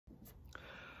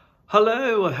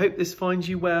Hello, I hope this finds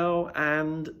you well.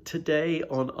 And today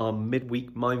on our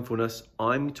midweek mindfulness,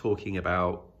 I'm talking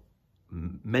about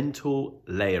mental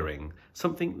layering,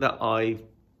 something that I've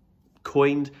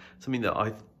coined, something that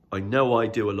I know I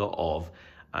do a lot of.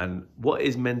 And what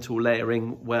is mental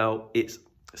layering? Well, it's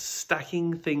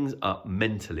stacking things up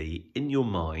mentally in your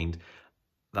mind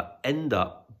that end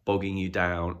up bogging you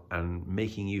down and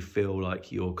making you feel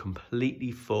like you're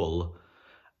completely full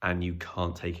and you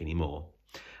can't take any more.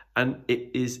 And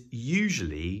it is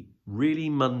usually really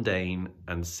mundane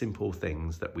and simple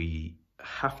things that we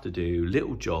have to do,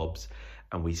 little jobs,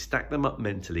 and we stack them up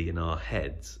mentally in our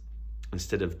heads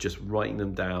instead of just writing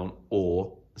them down,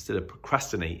 or instead of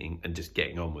procrastinating and just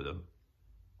getting on with them.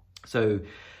 So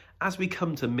as we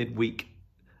come to midweek,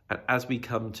 and as we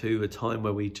come to a time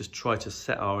where we just try to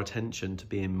set our attention to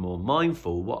being more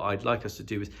mindful, what I'd like us to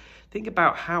do is think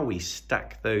about how we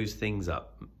stack those things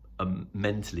up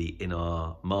mentally in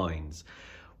our minds.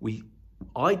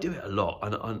 I do it a lot,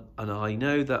 and I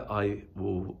know that I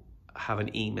will have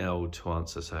an email to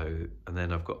answer, and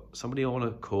then I've got somebody I want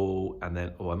to call, and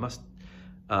then I must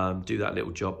do that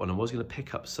little job, and I was going to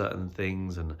pick up certain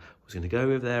things, and I was going to go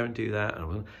over there and do that,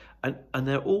 and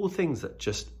they're all things that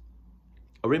just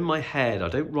are in my head. I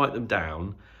don't write them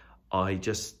down. I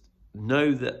just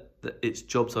know that it's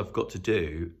jobs I've got to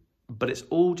do. But it's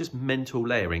all just mental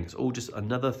layering. It's all just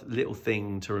another little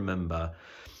thing to remember.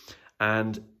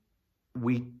 And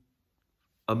we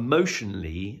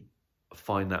emotionally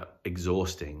find that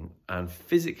exhausting, and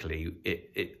physically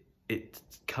it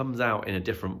comes out in a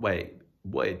different way.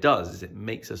 What it does is it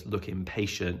makes us look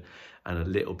impatient and a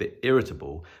little bit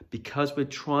irritable, because we're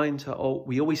trying to,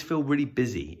 we always feel really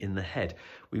busy in the head.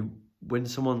 When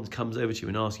someone comes over to you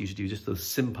and asks you to do just the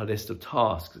simplest of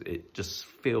tasks, it just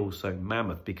feels so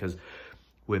mammoth, because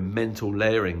we're mental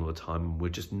layering all the time. We're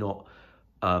just not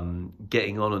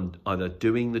getting on and either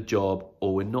doing the job,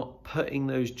 or we're not putting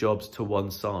those jobs to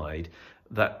one side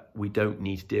that we don't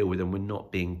need to deal with, and we're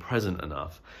not being present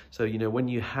enough. So, when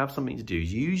you have something to do,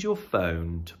 use your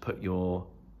phone to put your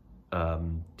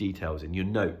details in, your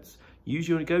notes.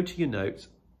 Go to your notes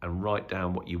and write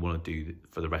down what you want to do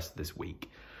for the rest of this week.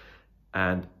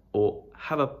 Or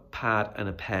have a pad and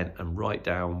a pen and write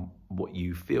down what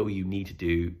you feel you need to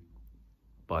do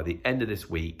by the end of this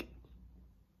week,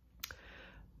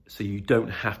 so you don't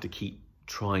have to keep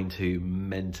trying to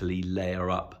mentally layer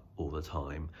up all the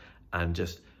time, and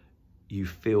just you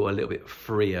feel a little bit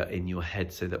freer in your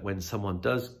head, so that when someone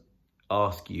does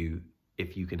ask you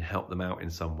if you can help them out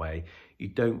in some way, you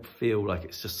don't feel like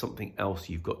it's just something else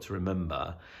you've got to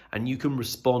remember, and you can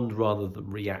respond rather than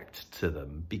react to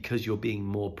them, because you're being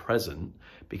more present,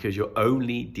 because you're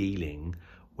only dealing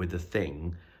with the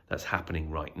thing that's happening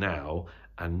right now,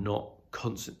 and not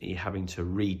constantly having to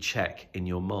recheck in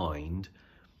your mind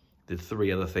the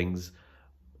three other things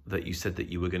that you said that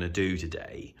you were going to do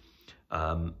today,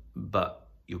 but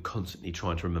you're constantly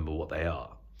trying to remember what they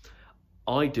are.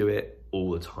 I do it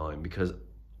all the time because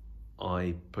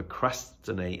I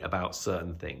procrastinate about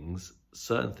certain things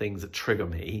that trigger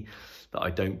me that I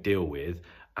don't deal with.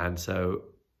 And so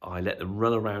I let them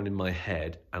run around in my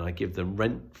head, and I give them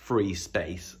rent-free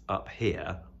space up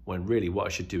here, when really what I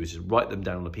should do is just write them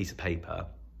down on a piece of paper,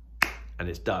 and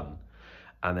it's done.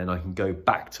 And then I can go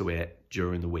back to it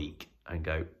during the week and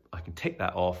I can tick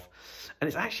that off. And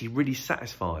it's actually really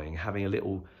satisfying having a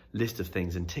little list of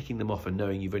things and ticking them off, and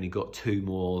knowing you've only got 2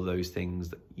 more of those things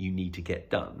that you need to get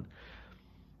done.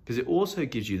 Because it also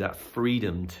gives you that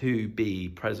freedom to be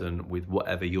present with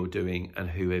whatever you're doing and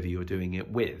whoever you're doing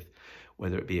it with,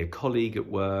 whether it be a colleague at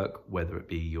work, whether it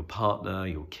be your partner,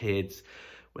 your kids,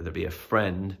 whether it be a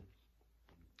friend.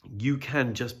 You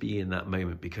can just be in that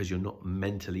moment because you're not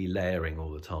mentally layering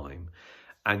all the time,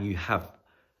 and you have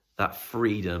that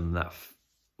freedom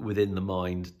within the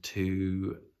mind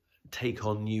to take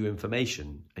on new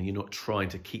information, and you're not trying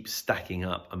to keep stacking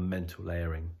up a mental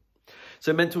layering.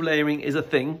 So mental layering is a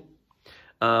thing.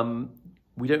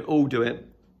 We don't all do it,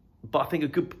 but I think a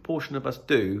good proportion of us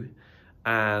do.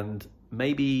 And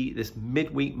maybe this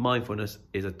midweek mindfulness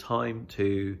is a time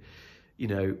to,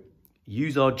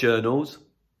 use our journals,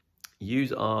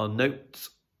 use our notes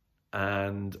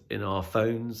and in our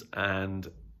phones, and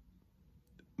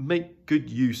make good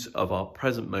use of our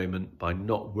present moment by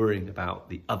not worrying about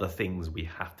the other things we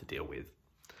have to deal with.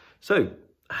 So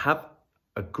have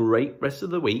a great rest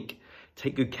of the week.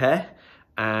 Take good care,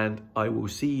 and I will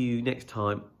see you next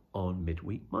time on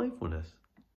Midweek Mindfulness.